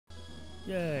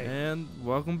Yay. And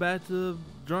welcome back to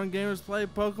Drunk Gamers Play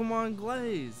Pokemon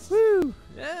Glazed. Woo!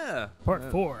 Yeah. Part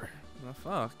 4. Oh,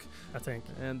 fuck. I think.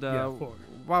 And yeah, 4.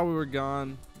 while we were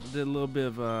gone, I did a little bit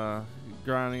of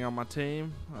grinding on my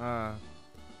team.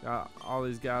 Got all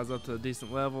these guys up to a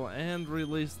decent level and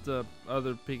released the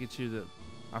other Pikachu that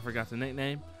I forgot the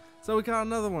nickname. So we caught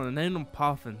another one and named him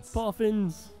Poffins.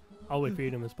 Poffins. All we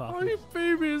feed him is Oh, Poffins. you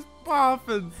feed me is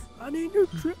Poffins. I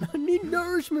need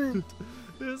nourishment.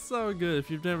 It's so good. If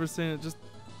you've never seen it, just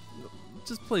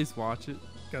please watch it.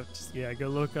 Go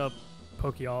look up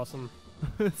Poke Awesome.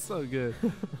 It's so good.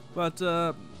 But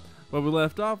where we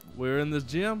left off, we were in this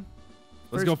gym.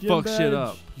 Let's First go gym fuck shit badge.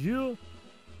 up. Yeah.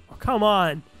 Oh, come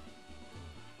on.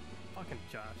 Fucking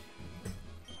Josh.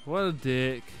 What a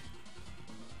dick.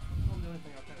 Don't do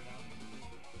anything, I'll turn it down.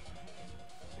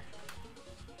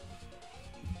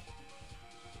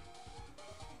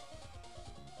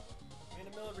 In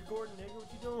the middle of recording, nigga,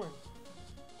 what you doing?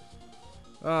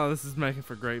 Oh, this is making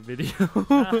for great video.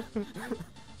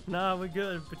 Nah, we're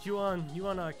good. But you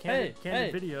on a candid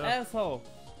video? Asshole!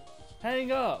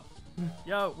 Hang up.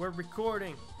 Yo, we're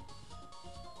recording.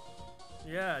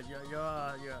 Yeah, you're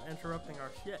interrupting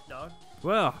our shit, dog.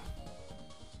 Well,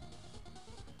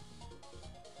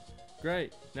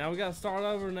 great. Now we gotta start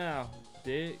over now,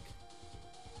 dick.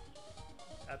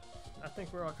 I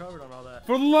think we're all covered on all that.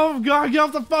 For the love of God, get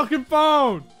off the fucking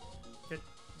phone!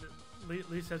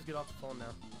 Lee says get off the phone now.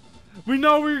 We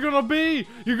know where you're gonna be.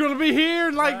 You're gonna be here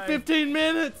in like Bye. 15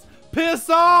 minutes. Piss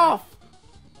off!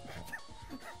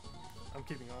 I'm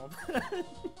keeping on.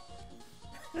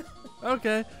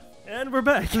 Okay. And we're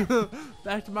back.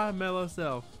 Back to my mellow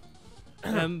self.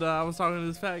 And I was talking to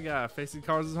this fat guy. Facing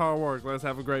cars is hard work. Let's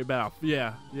have a great bout.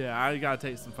 Yeah, I gotta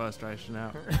take some frustration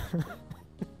out. Okay.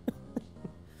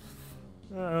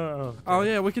 Oh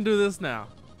yeah, we can do this now.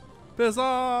 Piss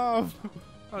off!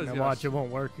 Oh, Now watch, it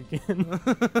won't work again.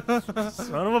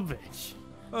 Son of a bitch.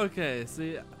 Okay,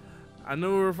 see, I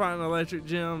knew we were fighting an electric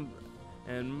gym,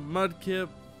 and Mudkip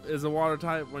is a water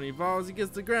type. When he evolves, he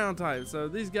gets the ground type. So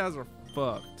these guys are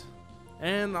fucked.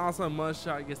 And also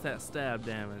Mudshot gets that stab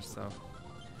damage. So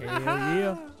Hell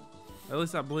yeah. at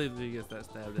least I believe that he gets that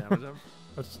stab damage.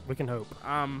 We can hope.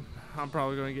 I'm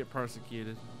probably gonna get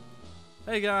persecuted.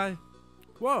 Hey guy.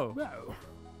 Whoa. Whoa.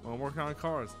 When I'm working on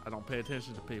cars, I don't pay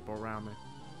attention to people around me.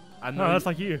 I Oh, know that's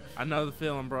like you. I know the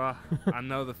feeling, bro. I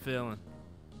know the feeling.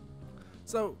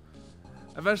 So,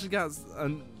 I've actually got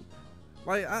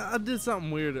I did something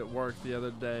weird at work the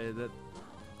other day that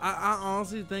I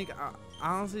honestly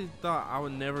thought I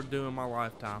would never do in my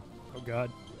lifetime. Oh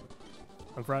God.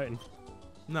 I'm frightened.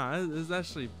 No,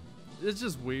 it's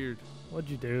just weird. What'd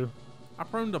you do? I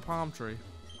pruned a palm tree.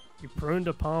 You pruned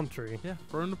a palm tree. Yeah,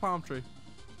 pruned a palm tree.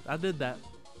 I did that.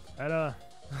 That I'm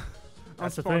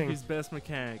that's a thing. Sparky's best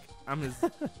mechanic. I'm his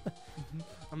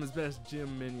best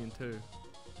gym minion too.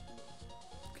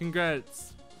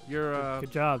 Congrats. You're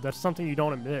Good job. That's something you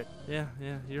don't admit. yeah,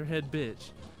 you're head bitch.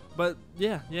 But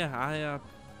yeah,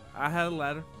 I had a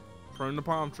ladder, pruned a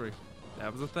palm tree.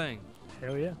 That was a thing.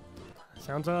 Hell yeah.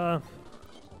 Sounds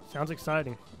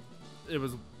exciting. It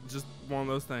was just one of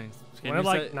those things. When it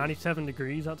like 97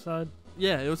 degrees outside.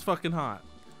 Yeah, it was fucking hot.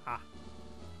 Ah.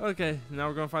 Okay, now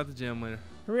we're gonna fight the gym leader.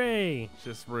 Hooray! It's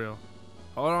just real.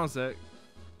 Hold on a sec.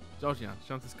 Jolteon,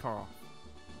 jump this car off.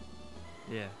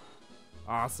 Yeah.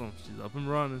 Awesome. She's up and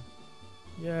running.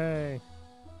 Yay.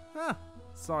 Huh.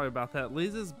 Sorry about that,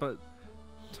 Lises, but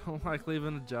don't like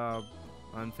leaving a job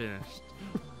unfinished.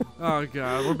 Oh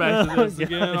god, we're back to this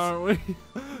again, aren't we?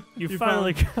 You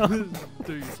finally come.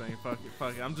 Do your thing. Fuck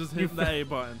it. I'm just hitting the A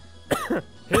button.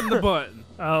 Hitting the button.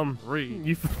 Read.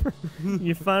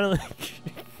 You finally.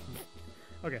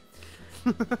 Okay.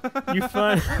 You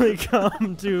finally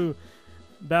come to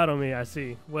battle me, I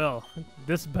see. Well,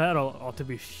 this battle ought to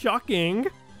be shocking.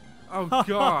 Oh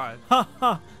god.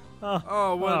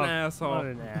 Oh, what an asshole. What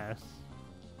an ass.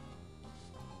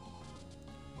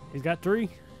 He's got 3.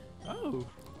 Oh.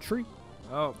 Tree.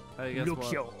 Oh, hey, guess Yo,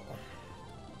 what? yo.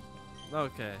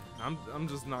 Okay, I'm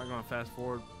just not gonna fast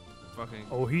forward. Fucking.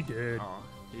 Oh, he did. Oh,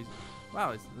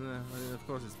 wow. Of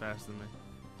course he's faster than me.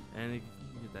 And he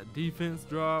get that defense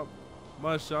drop,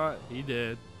 mud shot. He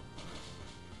dead.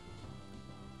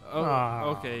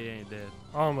 Oh, okay, he ain't dead.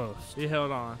 Almost. He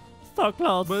held on, So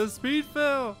close. but his speed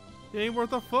fell. He ain't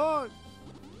worth a fuck.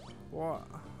 What?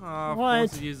 Of What?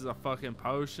 course he uses a fucking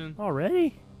potion.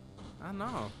 Already? I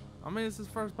know. I mean, it's his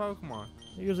first Pokemon.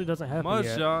 It usually doesn't happen Mud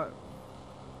yet. shot.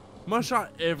 Mud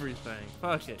shot everything.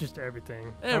 Fuck it. Just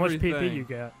everything. Everything. How much PP you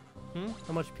got? Hmm?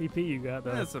 How much PP you got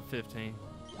though? That's a 15.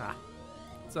 Ah.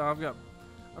 So I've got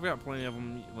plenty of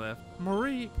them left.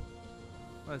 Mareep.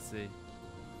 Let's see.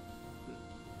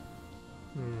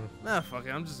 Nah, fuck it.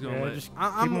 I'm just gonna Yeah, let. just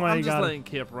I'm keep 'em while you just got 'em. letting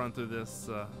Kip run through this.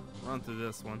 Run through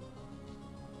this one.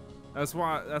 That's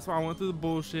why I went through the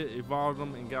bullshit, evolved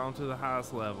them, and got onto the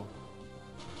highest level.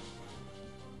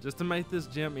 Just to make this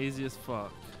gym easy as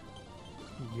fuck.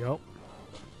 Yup.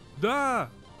 Duh!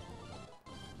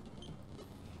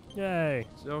 Yay.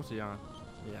 Jolteon.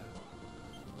 Yeah.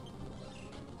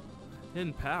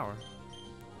 Hidden power.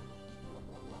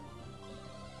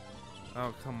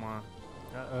 Oh, come on.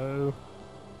 Uh-oh.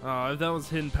 Oh, if that was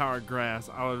hidden power grass,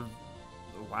 I would.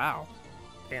 Wow.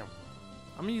 Damn.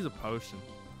 I'm gonna use a potion.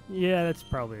 Yeah, that's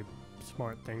probably a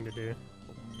smart thing to do.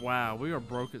 Wow, we are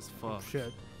broke as Oh, fuck.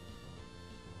 shit.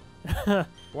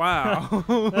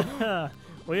 Wow.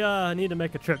 We need to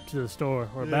make a trip to the store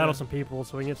or Yeah. battle some people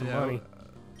so we can get some money.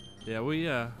 Yeah, we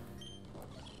I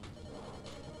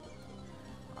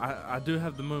do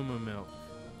have the moo moo milk,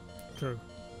 True.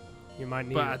 You might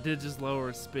need but I it. did just lower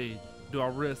its speed. Do I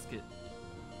risk it?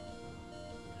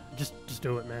 Just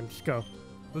do it, man. Just go.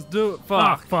 Let's do it.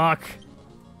 Ah, Fuck. fuck.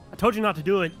 I told you not to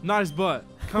do it. Nice butt.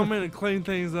 Come in and clean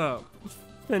things up.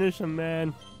 Finish him,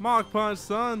 man. Mach punch,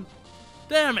 son.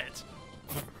 Damn it.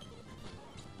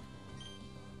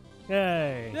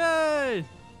 Yay. Yay.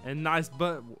 And nice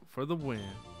butt for the win.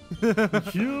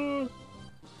 Sure.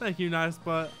 Thank you, nice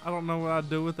butt. I don't know what I'd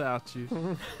do without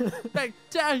you.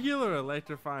 Spectacular,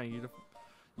 electrifying. You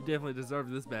definitely deserve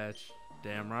this badge.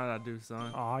 Damn right I do,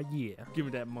 son. Aw, yeah. Give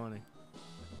me that money.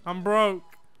 I'm broke.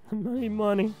 I need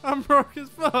money. I'm broke as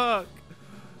fuck.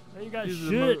 You got Use the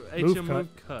shit. move, Move HM cut. move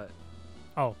cut.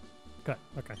 Oh, cut.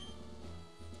 Okay.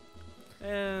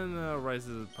 And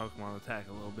raises his Pokemon attack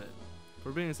a little bit.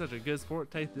 For being such a good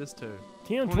sport, take this too.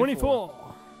 TM24.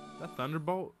 That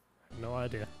Thunderbolt? No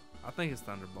idea. I think it's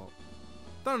Thunderbolt.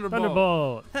 Thunderbolt.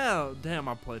 Thunderbolt. Hell, damn,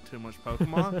 I play too much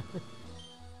Pokemon.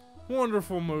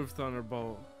 Wonderful move,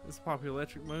 Thunderbolt. It's a popular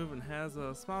electric move and has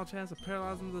a small chance of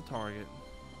paralyzing the target.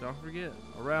 Don't forget,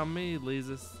 around me leads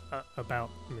us About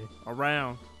me.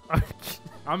 around.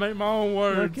 I make my own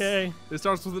words. Okay. It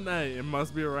starts with an A. It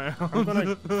must be around. I'm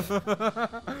gonna.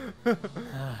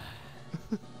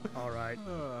 All right.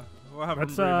 We'll have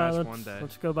Let's a rematch one day.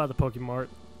 let's go by the Pokemart.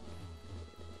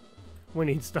 We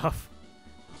need stuff.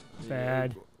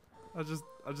 Bad. I just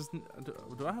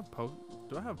do I have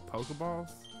Pokeballs?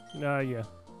 Yeah.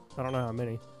 I don't know how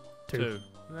many. Two.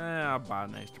 I'll buy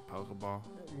an extra Pokeball.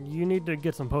 You need to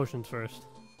get some potions first.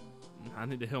 I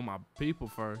need to heal my people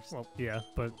first. Well, yeah,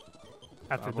 but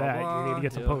after Blah, blah, that, you need to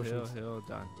get some heal, potions. Heal,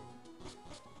 done.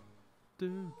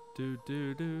 Do.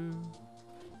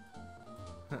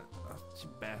 Oh, you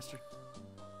bastard.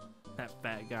 That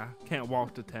fat guy can't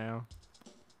walk to town.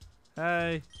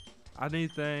 Hey, I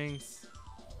need things.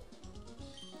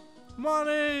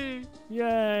 Money!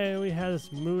 Yay, we had this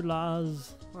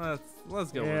moolahs.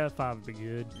 Let's go. Yeah, 5 would be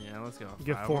good. Yeah, let's go.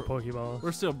 Get Five. 4 Pokeballs.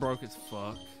 We're still broke as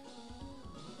fuck.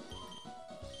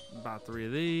 Buy 3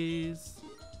 of these.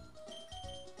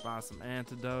 Buy some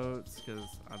antidotes because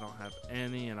I don't have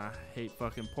any and I hate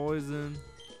fucking poison.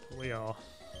 We all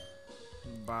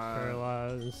Buy.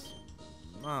 paralyzed.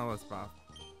 Oh, let's buy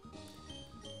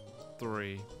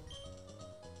 3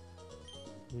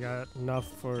 You got enough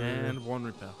for. and 1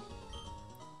 repel.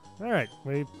 All right,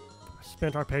 we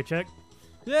spent our paycheck.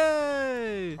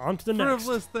 Yay! On to the next.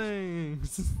 Frivolous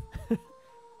things.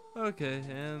 Okay,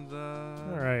 and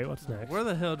All right, what's next? where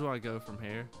the hell do I go from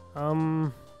here?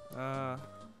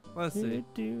 Let's see.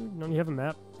 Don't you have a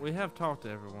map? We have talked to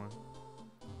everyone.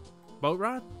 Boat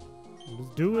ride?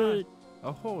 Let's do it.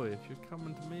 Ahoy, if you're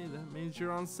coming to me, that means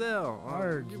you're on sale.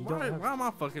 Arg, you don't have- why am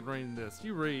I fucking reading this?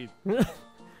 You read.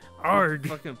 Arg.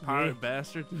 Fucking pirate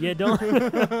bastard. You don't.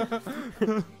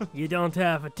 You don't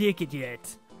have a ticket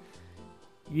yet.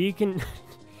 You can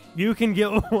get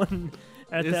one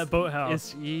at that boathouse.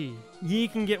 It's ye. You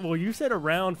can get. Well, you said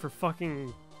around for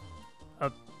fucking.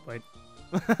 Wait.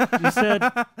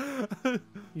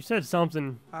 You said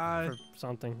something Hi. for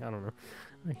something. I don't know.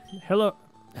 Hello.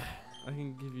 I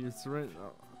can give you a syringe.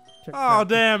 Check Oh, that.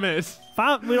 damn it.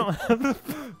 5. We don't have.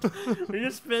 We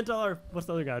just spent all our. What's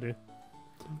the other guy do?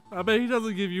 I bet he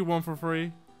doesn't give you one for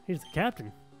free. He's the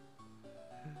captain.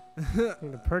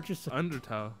 Need to purchase.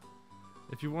 Undertow.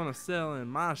 If you want to sail in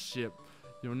my ship,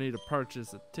 you'll need to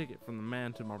purchase a ticket from the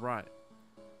man to my right.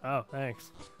 Oh,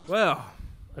 thanks. Well,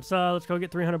 Let's go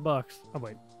get $300. Oh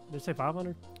wait, did it say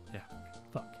 500? Yeah.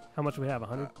 Fuck. How much we have?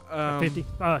 100? 50?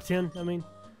 10? I mean.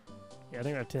 Yeah, I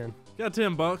think we're at 10. got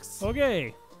 $10.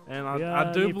 Okay. And Yeah,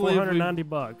 I do need believe we,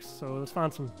 $490. So let's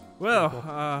find some. well,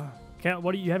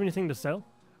 What do you have anything to sell?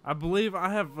 I believe I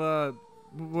have what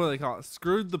do they call it?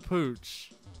 Screwed the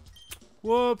pooch.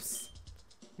 Whoops.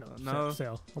 No. No.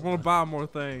 Sell. I want to buy more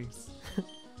things.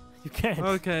 You can't.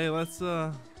 Okay, let's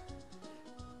No,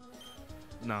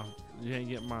 you ain't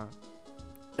get mine.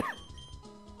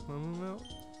 No.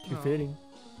 Too fitting.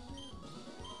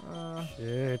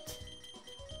 Shit.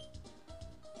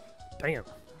 Damn.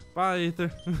 Bye,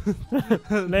 Ether.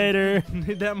 Later.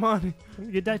 Need that money.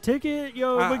 Get that ticket,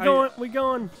 yo. We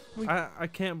going. I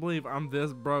can't believe I'm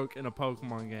this broke in a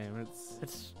Pokemon game.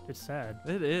 It's sad.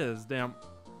 It is. Damn.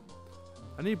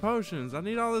 I need potions. I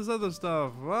need all this other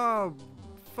stuff. Oh,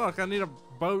 fuck. I need a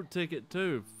boat ticket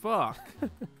too. Fuck.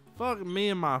 Fuck me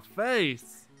in my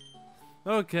face.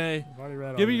 Okay.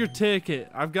 Give me your ticket.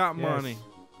 I've got money.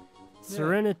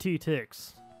 Serenity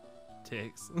ticks.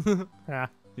 Ticks. Ah.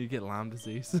 You get Lyme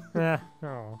disease.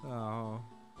 Oh.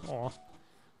 Oh.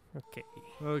 Okay.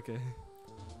 Okay.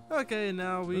 Okay,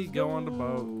 now we go on the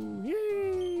boat.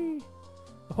 Yay!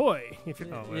 Ahoy! If you're,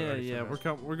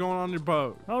 we're going on your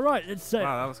boat. All right, it's safe.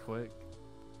 Wow, that was quick.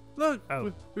 Look,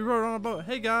 we rode on a boat.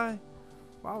 Hey, guy.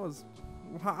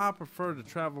 I prefer to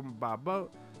travel by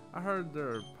boat. I heard there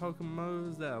are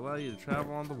Pokemons that allow you to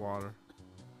travel on the water.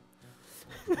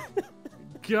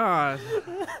 God.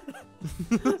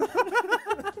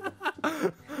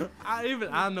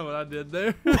 I know what I did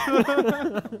there.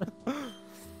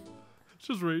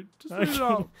 Just read it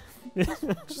off.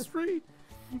 Just read.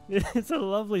 It's a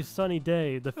lovely sunny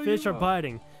day. The fish are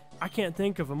biting. I can't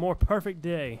think of a more perfect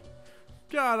day.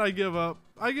 God, I give up.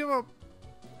 I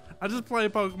just play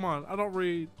Pokemon. I don't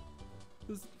read.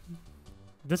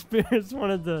 This is one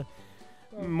of the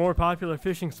more popular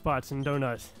fishing spots in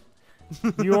Donut.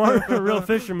 You aren't a real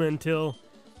fisherman until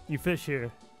you fish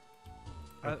here.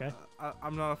 Okay.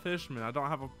 I'm not a fisherman. I don't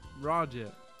have a rod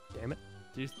yet. Damn it.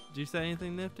 Do you say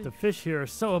anything nifty? The fish here are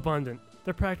so abundant.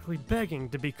 They're practically begging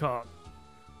to be caught.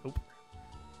 Oop.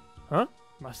 Huh?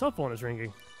 My cell phone is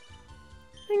ringing.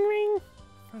 Ring ring.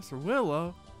 Professor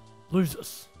Willow.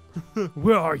 Lucius.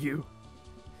 Where are you?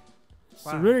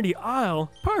 Wow. Serenity Isle?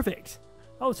 Perfect.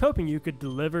 I was hoping you could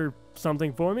deliver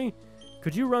something for me.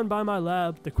 Could you run by my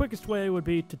lab? The quickest way would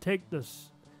be to take the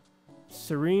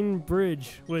Serene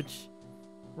Bridge, which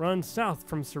runs south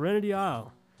from Serenity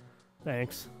Isle.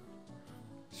 Thanks.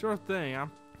 Sure thing.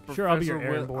 I'm sure I'll be your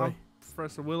errand boy. I'm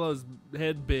Professor Willow's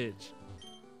head bitch.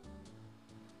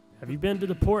 Have you been to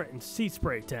the port in Sea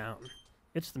Spray Town?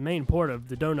 It's the main port of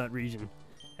the Donut region,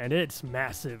 and it's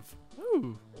massive.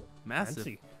 Ooh,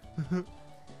 massive. Fancy.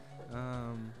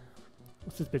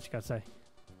 What's this bitch got to say?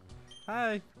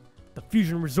 Hi. The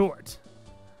Fusion Resort.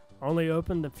 Only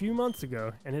opened a few months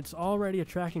ago, and it's already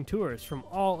attracting tourists from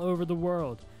all over the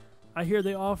world. I hear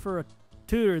they offer a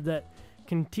tutor that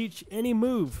can teach any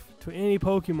move to any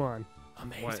Pokemon.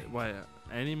 Amazing. Wait.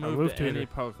 Any move to any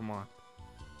Pokemon.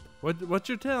 What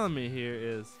you're telling me here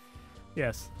is...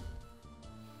 Yes.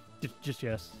 Just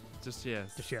yes. Just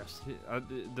yes. Just yes.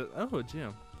 Oh, a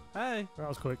gym. Hey. That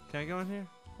was quick. Can I go in here?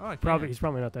 Oh, I can. He's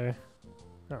probably not there.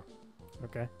 Oh.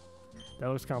 Okay. That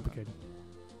looks complicated.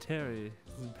 Terry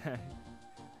is back.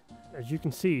 As you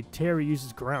can see, Terry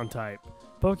uses ground type.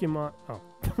 Pokemon.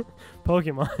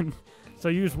 So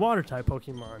use water type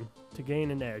Pokemon to gain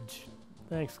an edge.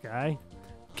 Thanks, guy.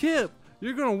 Kip,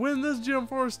 you're gonna win this gym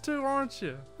for us too, aren't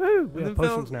you? Woo! We have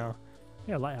potions now.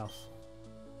 Yeah, lighthouse.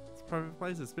 It's a perfect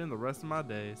place to spend the rest of my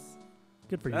days.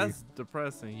 Good for you. That's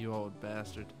depressing, you old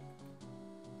bastard.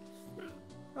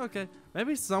 Okay,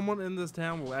 maybe someone in this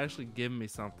town will actually give me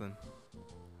something.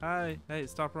 Hi, hey,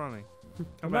 stop running.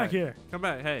 Come back here. Come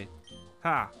back, hey.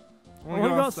 Ha. I want to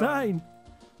go outside.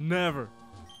 Never.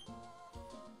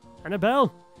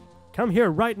 Annabelle, come here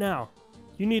right now.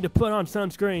 You need to put on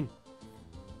sunscreen.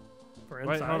 For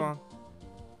inside. Wait, hold on.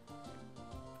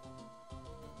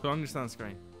 Put on your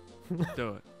sunscreen.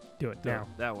 Do it. Do it now.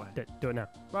 That way. Do it now.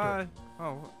 Bye.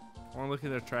 Oh, I want to look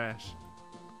at their trash.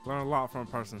 Learn a lot from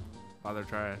a person by their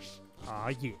trash. Aw,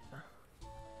 yeah.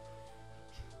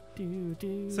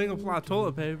 Single ply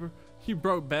toilet paper. You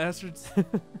broke bastards.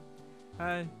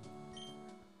 Hi.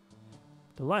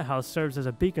 The lighthouse serves as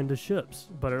a beacon to ships,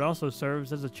 but it also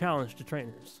serves as a challenge to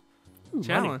trainers. Ooh,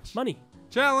 challenge. Money.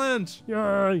 Challenge.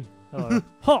 Yay.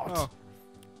 Hot. Oh.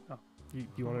 Oh.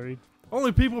 You want to read?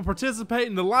 Only people participate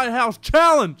in the lighthouse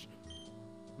challenge.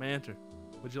 Manter,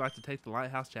 would you like to take the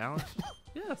lighthouse challenge?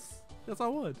 Yes. Yes, I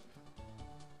would.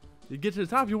 You get to the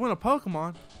top, you win a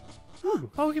Pokemon.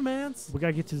 Ooh. Pokemans. We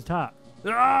gotta get to the top.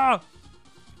 Ah!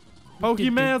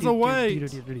 Pokemans away.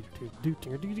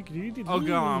 Oh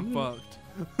god, I'm fucked.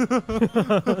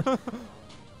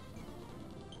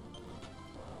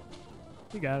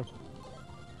 You got him.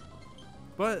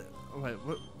 But wait,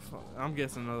 what? I'm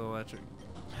guessing another electric.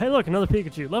 Hey, look, another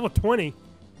Pikachu, level 20.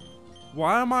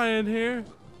 Why am I in here?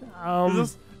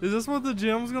 Is this what the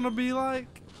gym's gonna be like?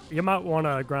 You might want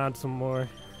to grind some more.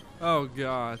 Oh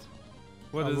God.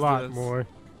 What is a lot this? more.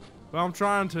 Well, I'm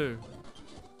trying to.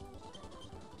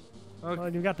 Okay. Well,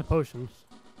 you got the potions.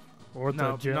 Or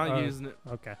No, the not using it.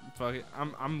 Okay. Fuck it.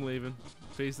 I'm leaving.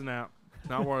 Peacing out.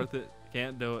 Not worth it.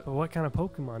 Can't do it. But what kind of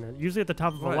Pokemon is it? Usually at the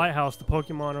top of What? a lighthouse, the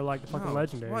Pokemon are like the fucking No,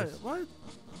 legendaries. What?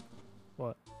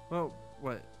 What? Well,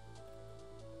 what?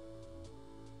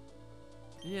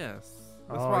 Yes.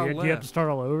 That's Oh, why I you have to left. start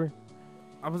all over?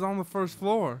 I was on the first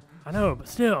floor. I know, but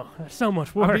still, that's so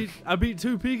much work. I beat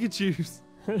 2 Pikachus.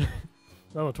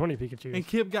 Level 20 Pikachu. And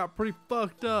Kip got pretty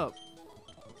fucked up.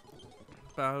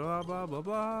 Blah, blah, blah, blah,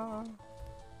 blah.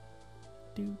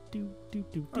 Do, do, do,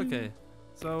 do, do. Okay.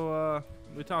 So,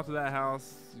 we talked to that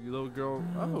house. Your little girl.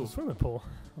 Oh, Swimming pool.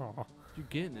 Oh, you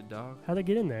getting it, dog. how'd they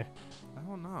get in there? I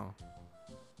don't know.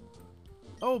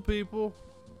 Oh, people.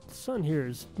 The sun here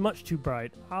is much too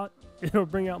bright. It'll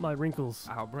bring out my wrinkles.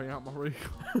 I'll bring out my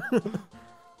wrinkle.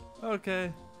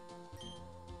 Okay.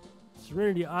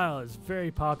 Serenity Isle is a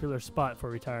very popular spot for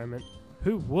retirement.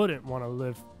 Who wouldn't want to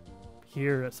live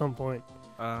here at some point?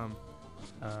 Not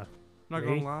Me?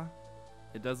 gonna lie,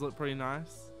 it does look pretty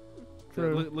nice.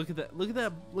 True. Look at that! Look at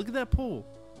that! Look at that pool.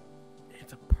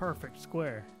 It's a perfect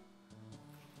square.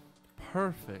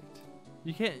 Perfect.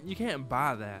 You can't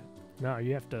buy that. No,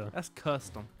 you have to. That's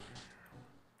custom.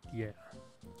 Yeah.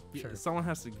 Sure. Someone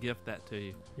has to gift that to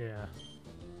you. Yeah.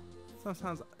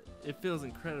 Sometimes it feels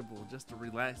incredible just to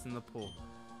relax in the pool.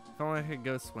 If only I could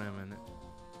go swim in it.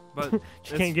 But You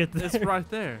can't get there. It's right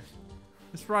there.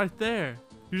 It's right there.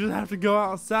 You just have to go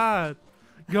outside.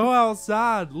 Go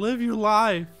outside. Live your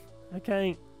life. I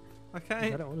can't.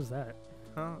 Okay. What is that?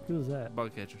 Huh? Who is that?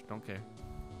 Bug catcher. Don't care.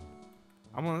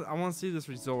 I want to see this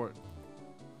resort.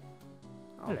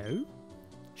 Oh, Hello?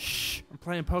 Shh. I'm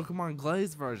playing Pokemon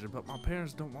Glazed version, but my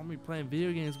parents don't want me playing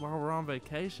video games while we're on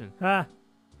vacation. Ah.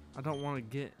 I don't want to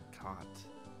get caught.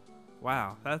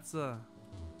 Wow, that's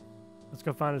Let's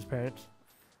go find his parents.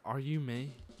 Are you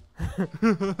me? I'm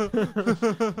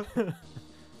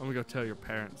gonna go tell your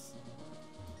parents.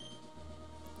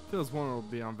 Feels wonderful to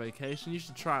be on vacation. You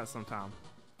should try it sometime.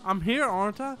 I'm here,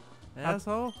 aren't I?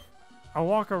 Asshole. I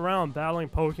walk around battling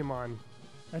Pokemon.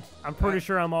 I'm pretty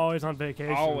sure I'm always on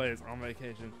vacation. Always on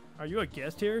vacation. Are you a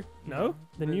guest here? No? No.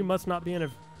 Then you must not be in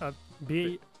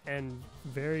be and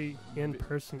very in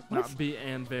person. What? Not be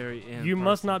and very in. You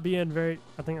must not be in very.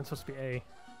 I think it's supposed to be A.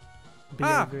 Be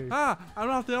and very. I'm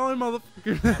not the only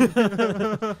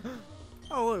motherfucker.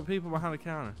 Oh look, people behind the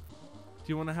counter.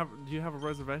 Do you have a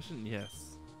reservation?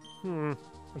 Yes. I'm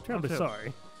terribly Okay.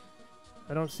 sorry.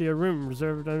 I don't see a room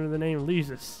reserved under the name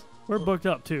Leasus. We're booked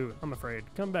up too, I'm afraid.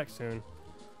 Come back soon.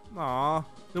 Aw.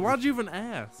 Then why'd you even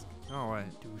ask? Oh wait.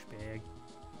 Douchebag.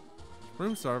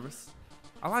 Room service.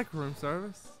 I like room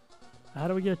service. How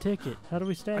do we get a ticket? How do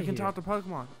we stay I can here? talk to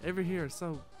Pokemon. Every here is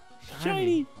so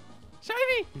Shiny!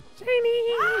 shiny.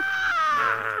 Shiny!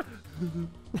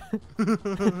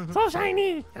 So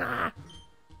shiny! Ah!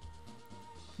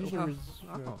 Fusion Oh. res-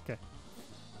 Oh. Okay.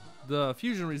 The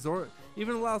Fusion Resort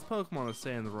even allows Pokemon to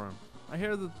stay in the room. I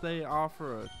hear that they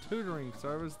offer a tutoring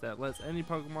service that lets any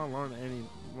Pokemon learn any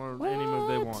move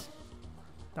they want.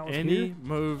 That was Any here?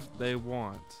 move they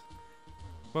want.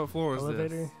 What floor is Elevator.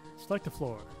 this? Select the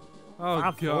floor. Oh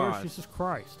 5 floors? god. Jesus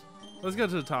Christ. Let's go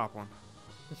to the top one.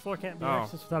 This floor can't be Oh.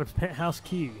 accessed without a penthouse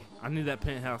key. I need that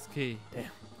penthouse key.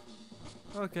 Damn.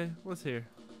 Okay, what's here?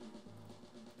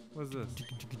 What's this?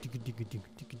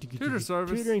 Tutor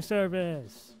service. Tutoring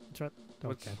service. That's right.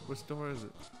 Okay. Which door is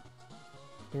it?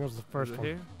 I think it was the first is it one.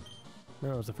 here?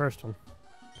 No, it was the first one.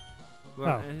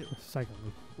 Well, Oh, and the second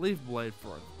one. Leaf Blade for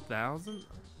 1,000?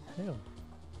 Hell.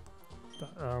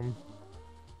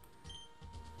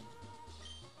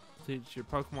 Teach your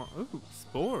Pokemon. Ooh,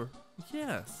 Spore.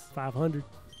 Yes. 500.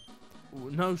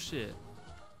 No shit.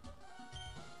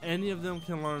 Any of them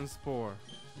can learn Spore.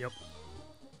 Yep.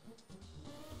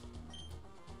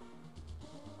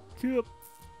 Yep.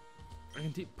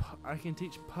 I can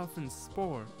teach Puffin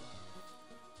Spore.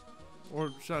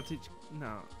 Or should I teach?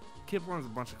 No. Kip learns a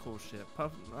bunch of cool shit.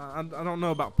 I don't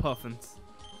know about Puffins.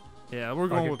 Yeah, we're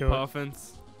going with do it.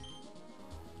 Puffins.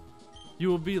 You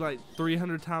will be like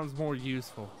 300 times more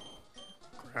useful.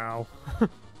 Growl.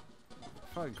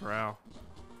 Fuck Growl.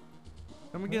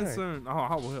 Come again Alright. soon. Oh,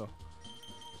 I will.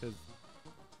 Cause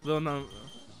they'll know.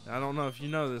 I don't know if you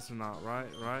know this or not. Right?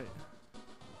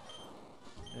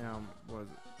 Yeah. What is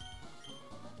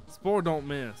it? Spore don't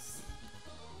miss.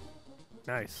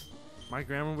 Nice. My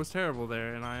grammar was terrible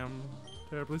there, and I am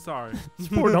terribly sorry.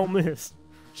 Spore don't miss.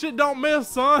 Shit don't miss,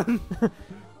 son.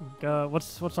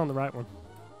 What's on the right one?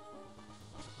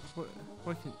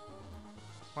 What can?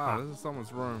 Wow, this is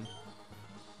someone's room.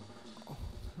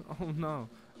 Oh no.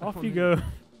 Off you go.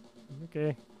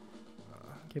 Okay.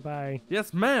 Okay, bye.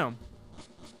 Yes, ma'am.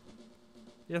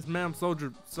 Yes, ma'am,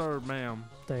 soldier, sir, ma'am.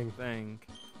 Thing.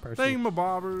 Person.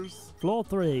 Thingamabobbers. Floor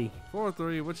 3. Floor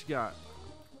 3, what you got?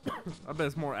 I bet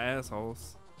it's more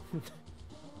assholes.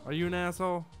 Are you an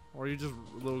asshole? Or are you just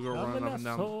a little girl running up and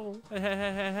down? Asshole.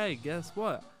 Hey, guess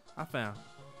what? I found.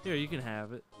 Here, you can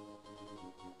have it.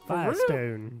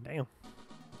 Firestone. Damn.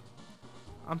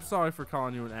 I'm sorry for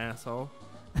calling you an asshole.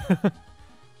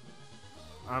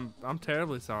 I'm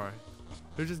terribly sorry.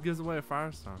 Who just gives away a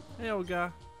Firestone? Hey, old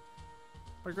guy.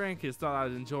 My grandkids thought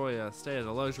I'd enjoy a stay at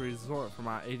a luxury resort for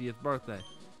my 80th birthday.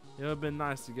 It would have been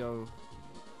nice to go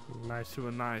to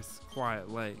a nice,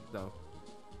 quiet lake, though.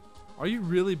 Are you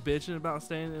really bitching about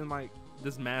staying in, like,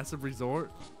 this massive resort?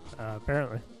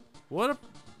 Apparently. What a...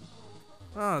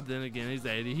 Oh, then again, he's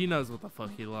 80. He knows what the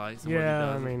fuck he likes and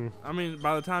Yeah, what he doesn't. I mean,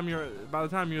 by the time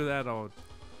you're that old,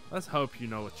 let's hope you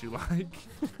know what you like.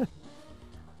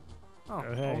 Oh,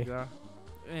 hey. old guy.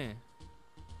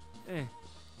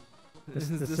 Is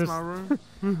This this my room?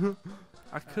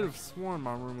 I could have sworn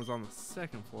my room was on the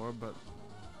 2nd floor, but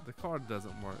the card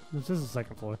doesn't work. This is the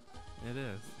 2nd floor. It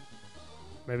is.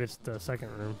 Maybe it's the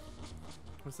 2nd room.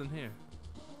 What's in here?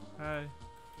 Hi.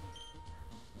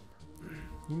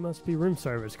 You must be room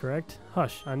service, correct?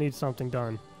 Hush, I need something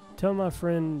done. Tell my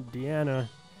friend Deanna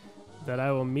that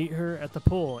I will meet her at the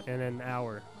pool in an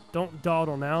hour. Don't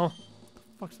dawdle now.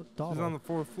 What the fuck's a dawdle? She's on the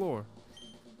 4th floor.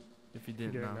 If you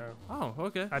didn't know. Oh,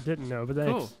 okay. I didn't know, but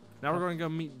thanks. Cool. Now we're going to go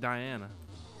meet Diana.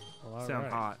 Well, Sound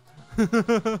right.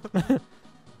 hot.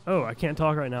 Oh, I can't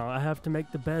talk right now. I have to make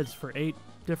the beds for 8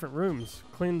 different rooms.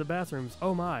 Clean the bathrooms.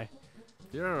 Oh my.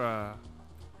 You're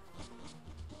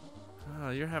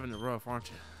having it rough, aren't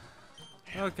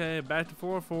you? Okay, back to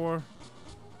 4-4.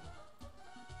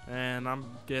 And I'm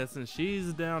guessing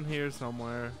she's down here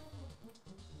somewhere.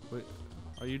 Wait,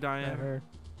 are you Diana? Her.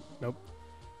 Nope.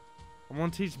 I'm gonna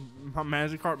teach my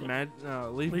magic card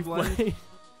leaf Leaf blade. blade.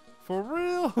 For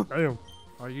real? Damn.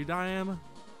 Are you Diana?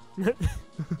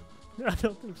 I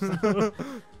don't think so.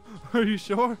 Are you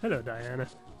sure? Hello, Diana.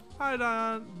 Hi,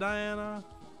 Diana.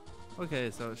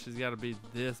 Okay, so she's got to be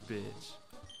this bitch.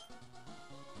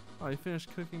 Oh, you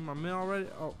finished cooking my meal already?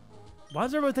 Oh, Why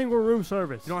does everybody think we're room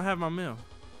service? you don't have my meal.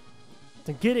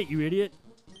 Then get it, you idiot.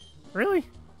 Really?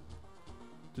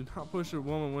 Do not push a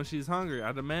woman when she's hungry.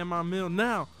 I demand my meal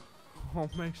now. I'll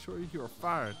make sure you are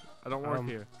fired. I don't work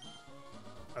here.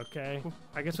 Okay.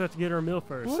 I guess we have to get her a meal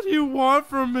first. What do you want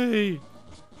from me?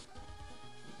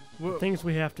 What? Things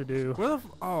we have to do. Where the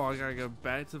I gotta go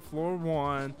back to floor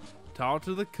 1, talk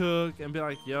to the cook, and be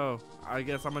like, yo, I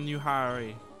guess I'm a new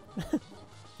hiree.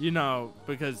 You know,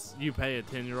 because you pay a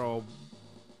 10-year-old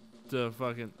to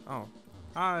fucking... Oh,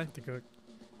 hi. To cook.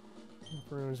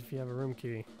 Rooms if you have a room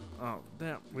key. Oh,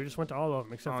 damn. We just went to all of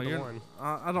them except for the one.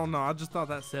 I don't know. I just thought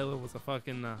that sailor was a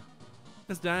fucking...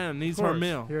 Miss Diana needs Of her course.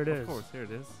 meal. Here it is. Of course, here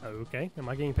it is. Okay. Am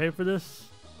I getting paid for this?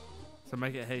 So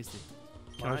make it hasty.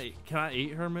 Why Can I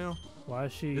eat her meal? Why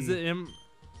is she... Is it in...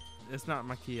 It's not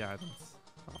my key items.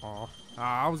 Aw.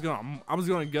 I was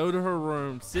gonna go to her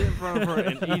room, sit in front of her,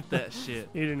 and eat that shit.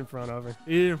 Eat it in front of her.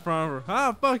 Eat it in front of her.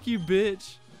 Ah, fuck you,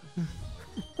 bitch.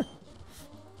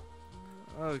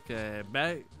 Okay,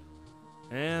 back.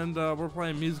 And we're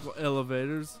playing musical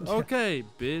elevators. Okay,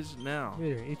 bitch, now.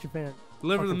 Here, eat your fan.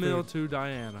 Deliver the fucking meal food. to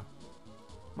Diana.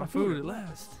 My food food at at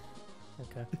last.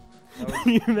 Okay.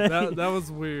 That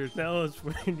was weird. That was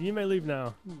weird. You may leave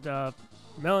now.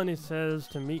 Melanie says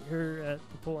to meet her at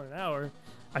the pool in an hour.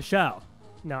 I shall.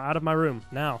 Now, out of my room.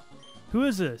 Now. Who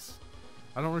is this?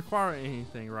 I don't require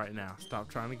anything right now. Stop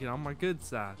trying to get on my good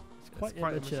side. It's quite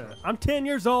immature. immature. I'm 10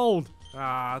 years old.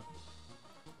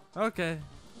 Okay.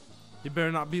 You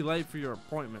better not be late for your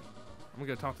appointment. I'm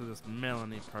gonna go talk to this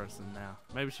Melanie person now.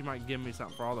 Maybe she might give me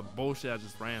something for all the bullshit I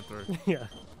just ran through. Yeah.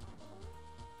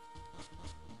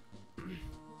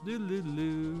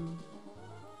 Doodaloo.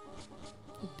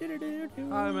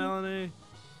 Hi, Melanie.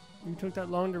 You took that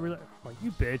long to relay. Oh,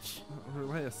 you bitch.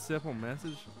 Relay a simple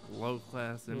message.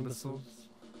 Low-class imbeciles.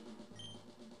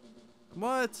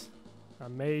 What? I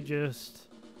may just.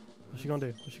 What's she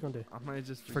gonna do? What's she gonna do? I may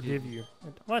just Forgive you.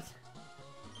 What?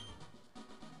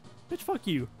 Bitch, fuck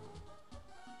you.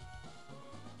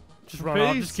 Just run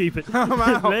off. Just keep it. I'm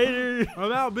out. Later.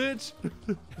 I'm out, bitch.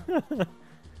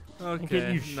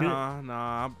 Okay. You shit.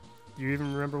 Nah. Do you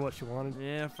even remember what she wanted?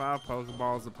 Yeah, 5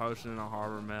 Pokeballs, a potion, and a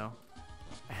harbor mail.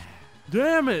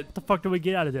 Damn it! What the fuck do we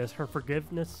get out of this? Her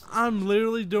forgiveness? I'm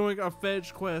literally doing a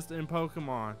fetch quest in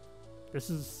Pokemon. This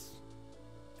is...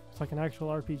 It's like an actual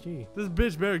RPG. This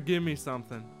bitch better give me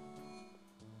something.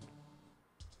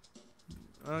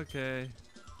 Okay.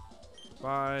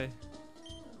 Buy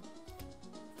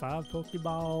 5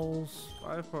 Pokeballs.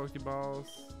 5 Pokeballs.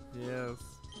 Yes.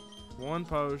 1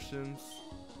 potions.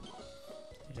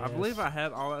 I believe I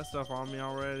had all that stuff on me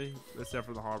already, except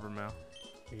for the harbor mouth.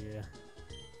 Yeah.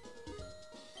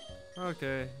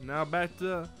 Okay, now back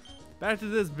to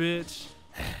this bitch.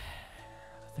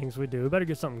 Things we do. We better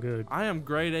get something good. I am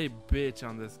grade A bitch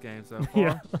on this game so far.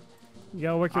 Yeah. You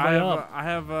gotta work your way up.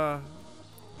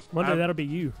 One day that'll be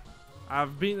you.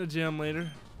 I've beaten a gym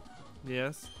leader.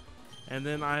 Yes. And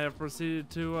then I have proceeded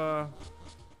to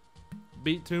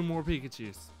beat 2 more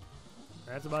Pikachus.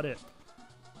 That's about it.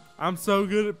 I'm so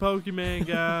good at Pokemon,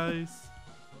 guys.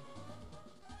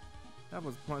 That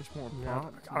was much more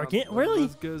prompt. I can't really.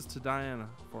 This goes to Diana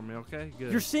for me, okay?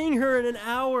 Good. You're seeing her in an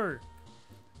hour.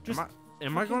 Just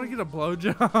am I going to get a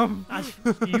blowjob?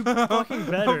 You fucking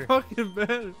better. I'm fucking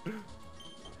better.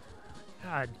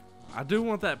 God. I do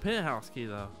want that penthouse key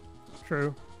though.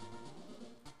 True.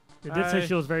 It did say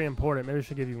she was very important. Maybe we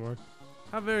should give you one.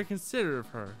 How very considerate of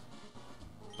her.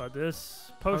 But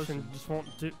this potion just won't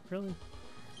do. Really?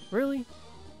 Really?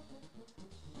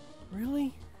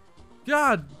 Really?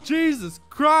 God, Jesus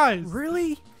Christ!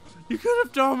 Really? You could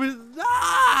have told me.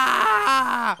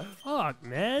 Ah! Fuck,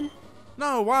 man.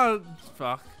 No, why?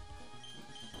 Fuck.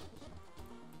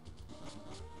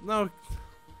 No.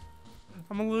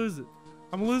 I'm gonna lose it.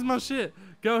 I'm gonna lose my shit.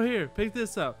 Go here. Pick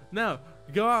this up. No.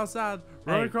 Go outside.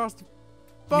 Run across the.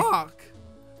 Fuck!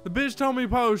 The bitch told me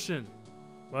potion.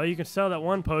 Well, you can sell that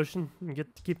 1 potion and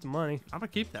keep the money. I'm gonna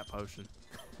keep that potion.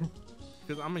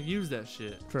 Because I'm gonna use that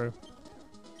shit. True.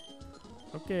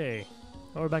 Okay.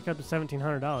 Well, we're back up to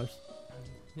 $1,700.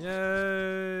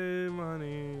 Yay,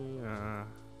 money.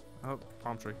 Oh,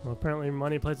 palm tree. Well, apparently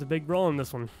money plays a big role in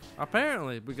this one.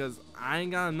 Apparently, because I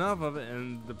ain't got enough of it,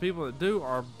 and the people that do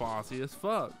are bossy as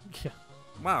fuck. Yeah.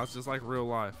 Wow, it's just like real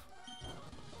life.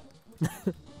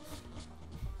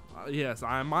 Yes,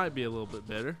 I might be a little bit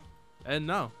bitter. And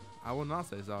no, I will not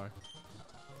say sorry.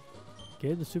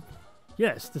 Okay, the super.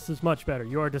 Yes, this is much better.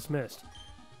 You are dismissed.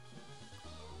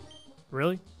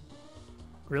 Really?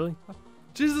 Really?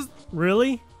 Jesus.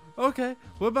 Really? Okay.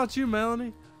 What about you,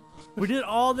 Melanie? We did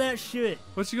all that shit.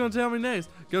 What you gonna tell me next?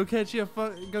 Go catch you a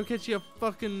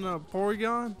fucking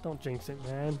Porygon? Don't jinx it,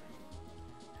 man.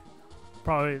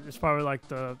 It's probably like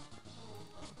the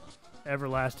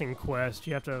everlasting quest.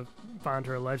 You have to find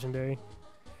her a legendary.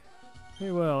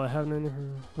 Hey, well, I haven't.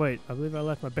 Wait, I believe I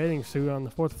left my bathing suit on the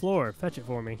 4th floor. Fetch it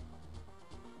for me.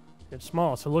 It's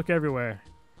small, so look everywhere.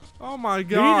 Oh my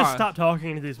god! You need to stop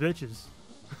talking to these bitches.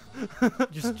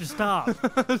 just stop.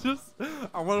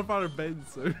 I want to find her bathing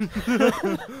suit.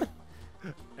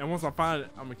 And once I find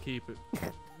it, I'm gonna keep it.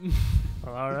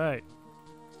 Well, all right.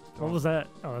 What was that?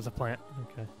 Oh, that's a plant.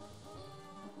 Okay.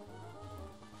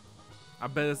 I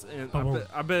bet it's in.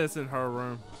 I bet it's in her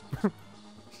room.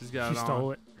 She's got it on. She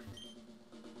stole it.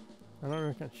 I don't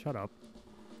reckon. Shut up.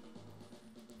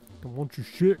 Don't want your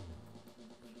shit.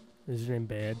 Is your name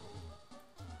bad?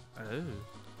 Oh.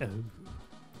 Oh.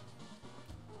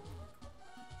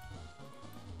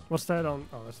 What's that on?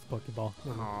 Oh, that's the Pokeball.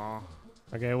 Aw.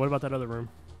 Okay, what about that other room?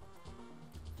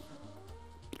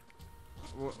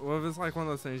 What if it's like one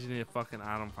of those things you need a fucking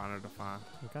item finder to find?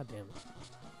 God damn it.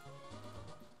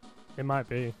 It might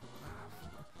be.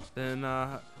 Then,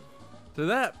 to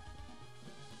that.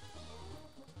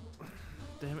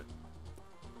 Damn it.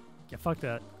 Yeah, fuck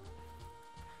that.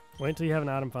 Wait until you have an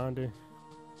item finder.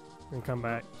 Then come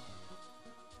back.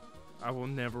 I will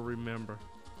never remember.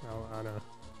 Oh, I know.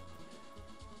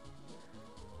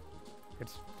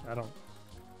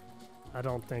 I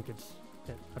don't think it's.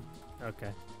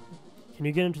 Okay. Can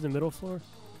you get into the middle floor?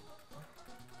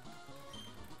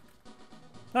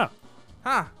 Oh.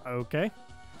 Ha! Okay.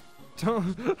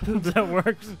 Don't. That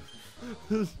works.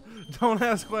 Don't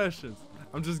ask questions.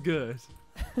 I'm just good.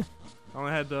 I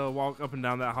only had to walk up and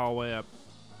down that hallway a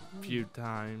few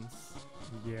times.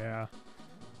 Yeah.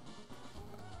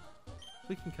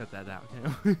 We can cut that out,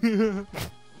 can't we?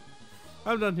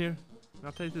 I'm done here.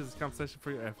 I'll take this as compensation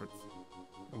for your efforts.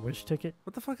 A wish ticket?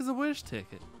 What the fuck is a wish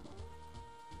ticket?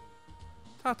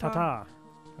 Ta-ta. Ta-ta.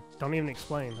 Don't even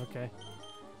explain. Okay.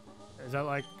 Is that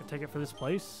like a ticket for this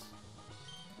place?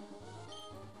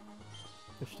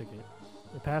 Wish ticket.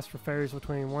 The pass for ferries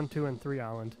between 1, 2, and 3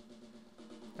 Island.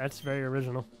 That's very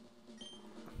original.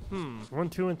 1,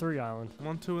 2, and 3 Island.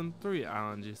 1, 2, and 3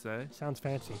 Island, you say? Sounds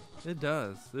fancy. It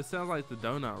does. This sounds like the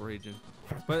donut region.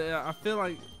 But I feel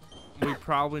like we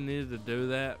probably needed to do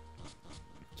that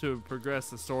to progress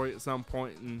the story at some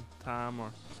point in time,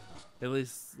 or at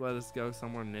least let us go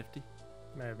somewhere nifty.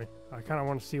 Maybe. I kind of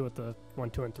want to see what the 1,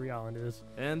 2, and 3 island is.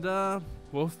 And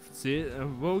we'll see it.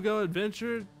 We'll go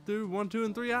adventure through 1, 2,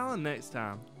 and 3 Island next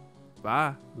time.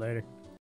 Bye. Later.